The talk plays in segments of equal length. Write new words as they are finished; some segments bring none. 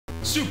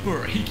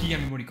Super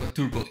Hikiyami Moriko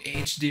Turbo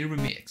HD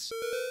Remix.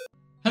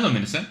 Hello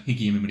minasan,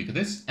 Hikiyami Moriko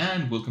desu,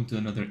 and welcome to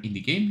another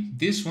indie game.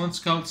 This one's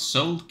called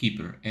Soul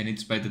Keeper, and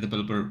it's by the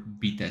developer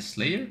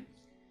Vitaslayer.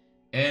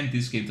 And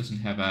this game doesn't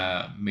have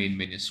a main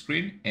menu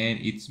screen, and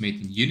it's made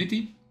in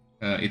Unity.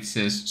 It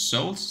says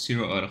Souls,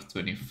 0 out of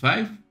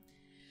 25.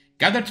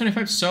 Gather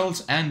 25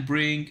 souls and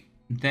bring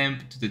them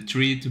to the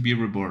tree to be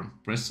reborn.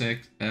 Press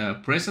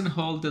and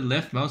hold the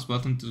left mouse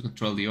button to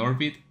control the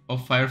orbit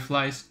of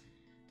fireflies.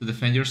 To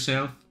defend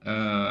yourself,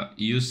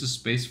 use the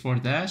space for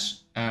dash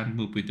and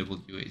move with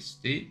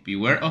WASD.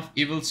 Beware of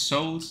evil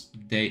souls,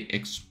 they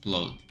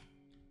explode.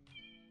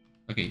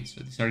 Okay, so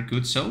these are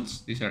good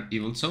souls, these are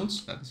evil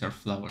souls, these are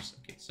flowers.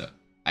 Okay, so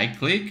I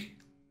click.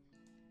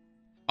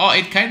 Oh,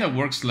 it kind of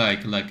works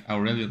like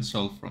Aurelion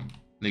Soul from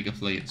League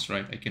of Legends,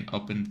 right? I can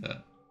open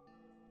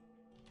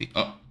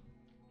oh,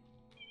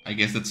 I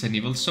guess that's an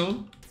evil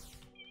soul.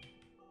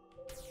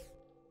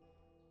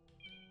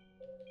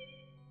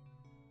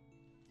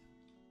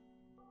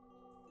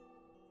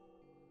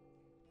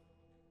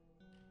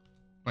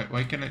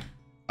 Why can I?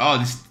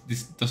 Oh,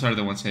 those are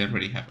the ones I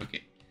already have.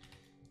 Okay.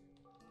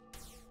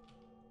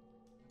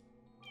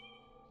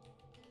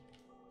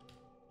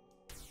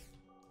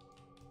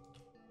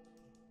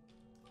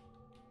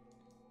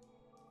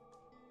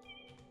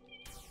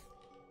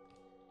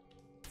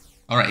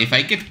 All right. If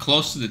I get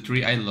close to the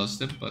tree, I lost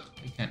them, but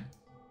I can.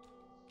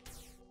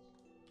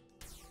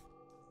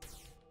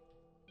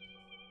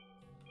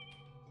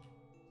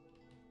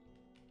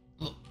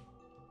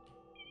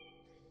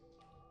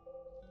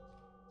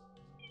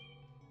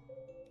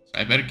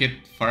 I better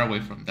get far away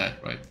from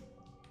that, right?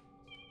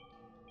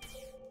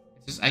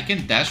 I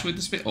can dash with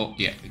the speed. Oh,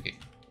 yeah, okay.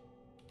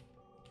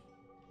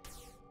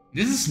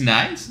 This is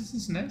nice. This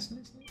is nice.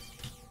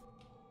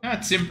 Yeah,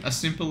 it's a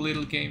simple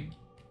little game.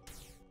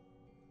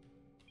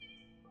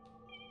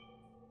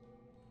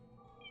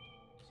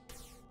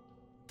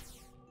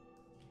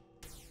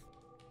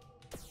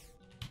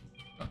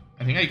 Oh,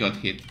 I think I got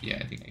hit. Yeah,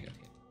 I think I got hit.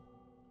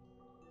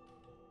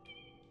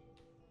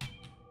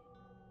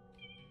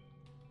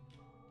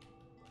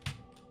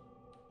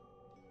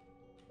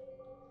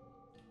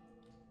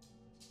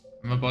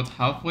 I'm about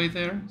halfway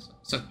there.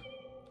 So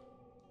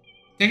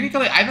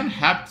technically, I don't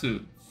have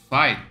to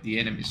fight the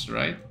enemies,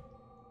 right?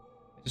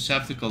 I just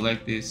have to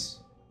collect this.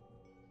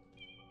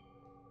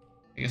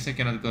 I guess I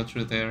cannot go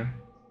through there.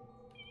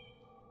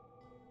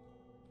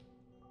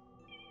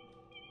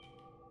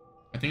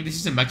 I think this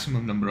is the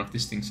maximum number of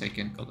these things I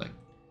can collect.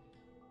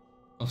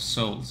 Of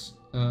souls.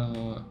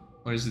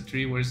 Where is the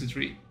tree? Where is the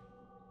tree?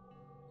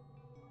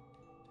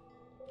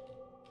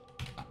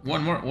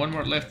 One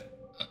more left.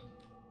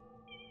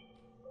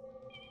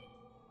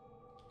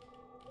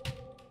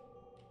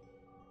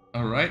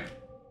 Alright.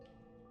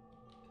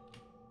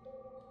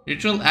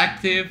 Ritual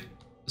active,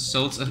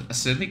 souls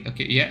ascending.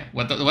 Okay, yeah.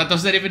 What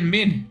does that even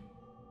mean?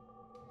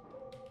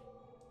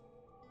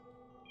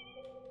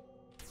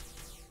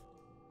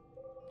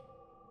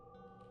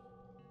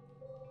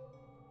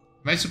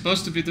 Am I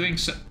supposed to be doing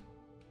so?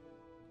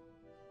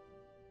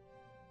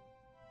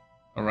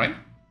 Alright.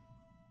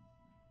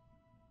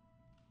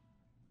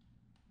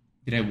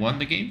 Did I win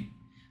the game?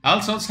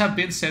 All souls have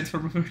been sent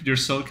from your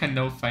soul can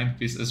now find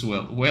peace as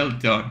well. Well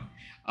done.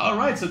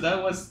 Alright, so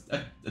that was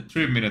a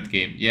 3-minute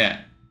game,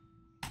 yeah.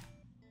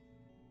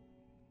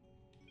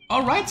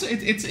 Alright, so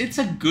it's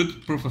a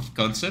good proof of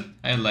concept.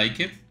 I like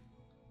it.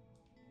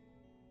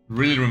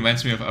 Really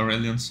reminds me of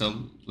Aurelion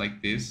Soul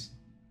like this.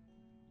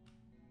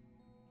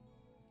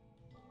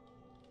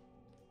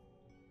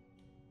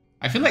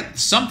 I feel like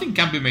something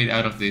can be made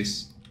out of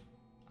this.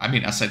 I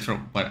mean, aside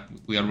from what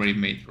we already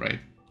made, right?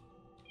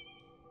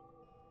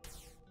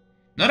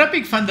 Not a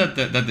big fan that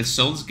the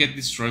souls get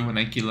destroyed when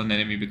I kill an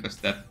enemy because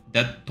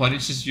that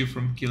punishes you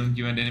from killing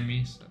you and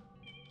enemies. So.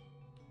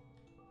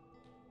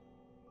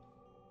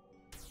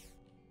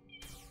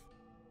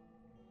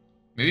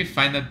 Maybe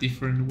find a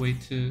different way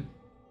to.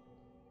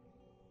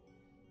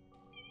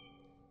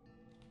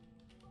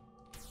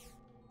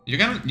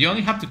 You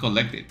only have to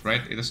collect it,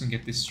 right? It doesn't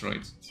get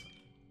destroyed.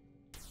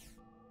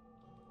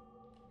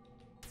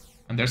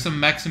 And there's a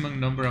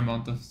maximum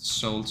amount of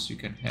souls you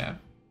can have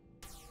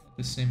at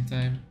the same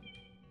time.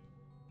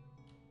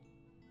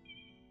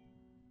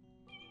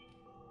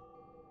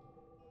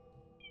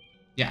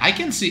 Yeah, I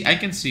can see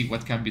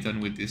what can be done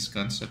with this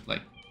concept.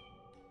 Like,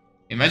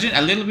 imagine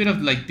a little bit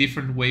of like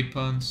different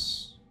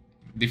weapons,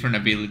 different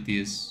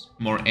abilities,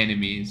 more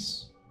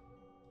enemies,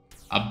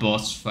 a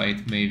boss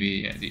fight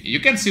maybe. Yeah, you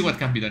can see what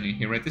can be done in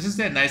here, right? This is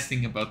the nice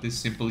thing about these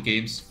simple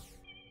games.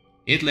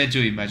 It lets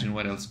you imagine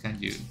what else can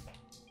you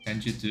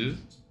do.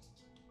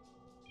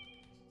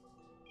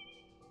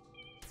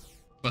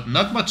 But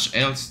not much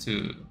else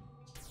to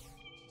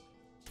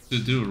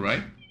do,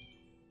 right?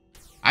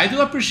 I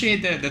do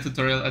appreciate the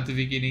tutorial at the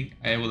beginning.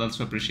 I would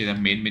also appreciate a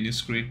main menu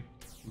screen.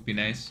 Would be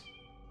nice.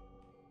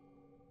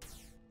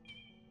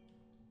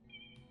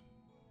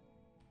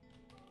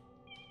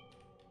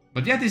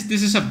 But yeah, this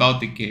is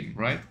about the game,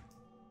 right?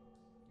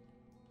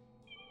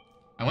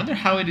 I wonder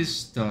how it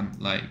is done.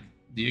 Like,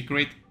 do you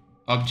create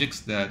objects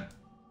that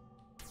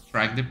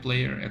track the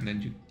player, and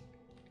then you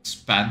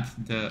expand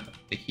the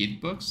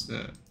hitbox,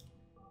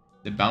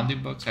 the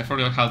bounding box. I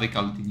forgot how they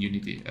call it in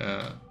Unity.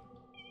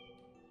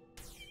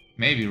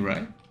 Maybe,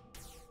 right?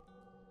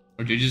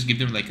 Or do you just give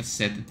them like a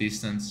set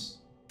distance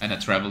and a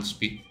travel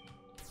speed?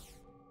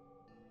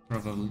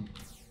 Probably.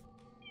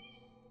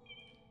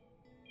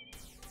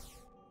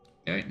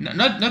 Yeah,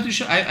 not too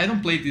sure. I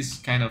don't play these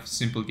kind of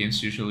simple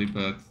games usually,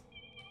 but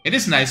it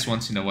is nice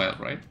once in a while,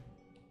 right?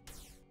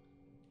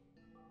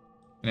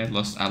 And I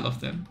lost all of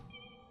them.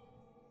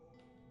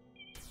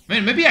 I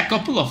mean, maybe a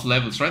couple of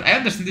levels, right? I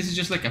understand this is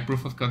just like a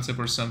proof of concept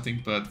or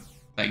something, but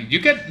like you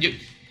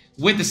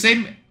with the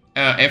same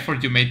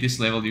effort you made this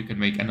level, you can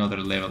make another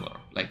level or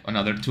like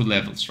another 2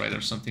 levels, right,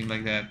 or something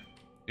like that,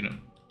 you know,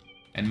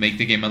 and make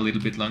the game a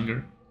little bit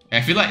longer.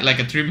 I feel like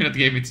a 3-minute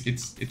game,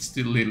 it's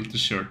still a little too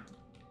short.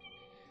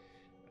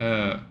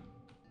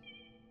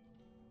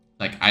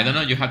 Like I don't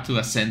know, you have to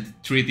ascend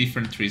 3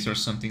 different trees or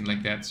something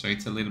like that, so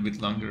it's a little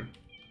bit longer.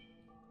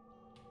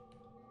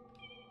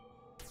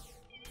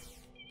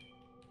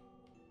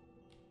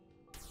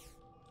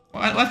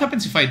 What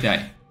happens if I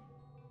die?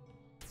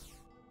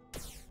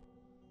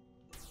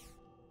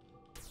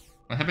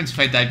 What happens if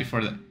I die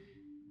before that?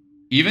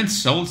 Even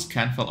souls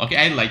can fall. Okay,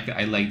 I like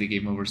the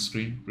game over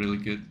screen. Really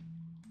good.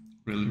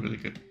 Really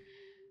good.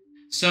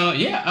 So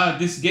yeah,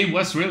 this game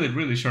was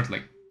really short,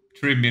 like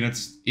 3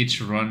 minutes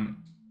each run.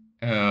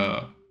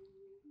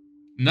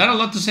 Not a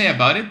lot to say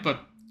about it, but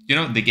you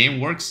know, the game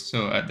works,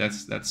 so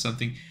that's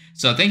something.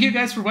 So thank you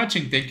guys for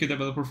watching. Thank you,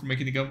 developer, for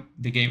making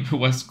the game. It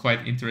was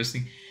quite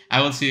interesting. I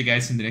will see you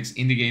guys in the next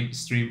indie game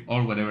stream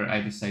or whatever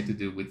I decide to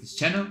do with this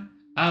channel.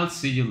 I'll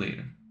see you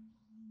later.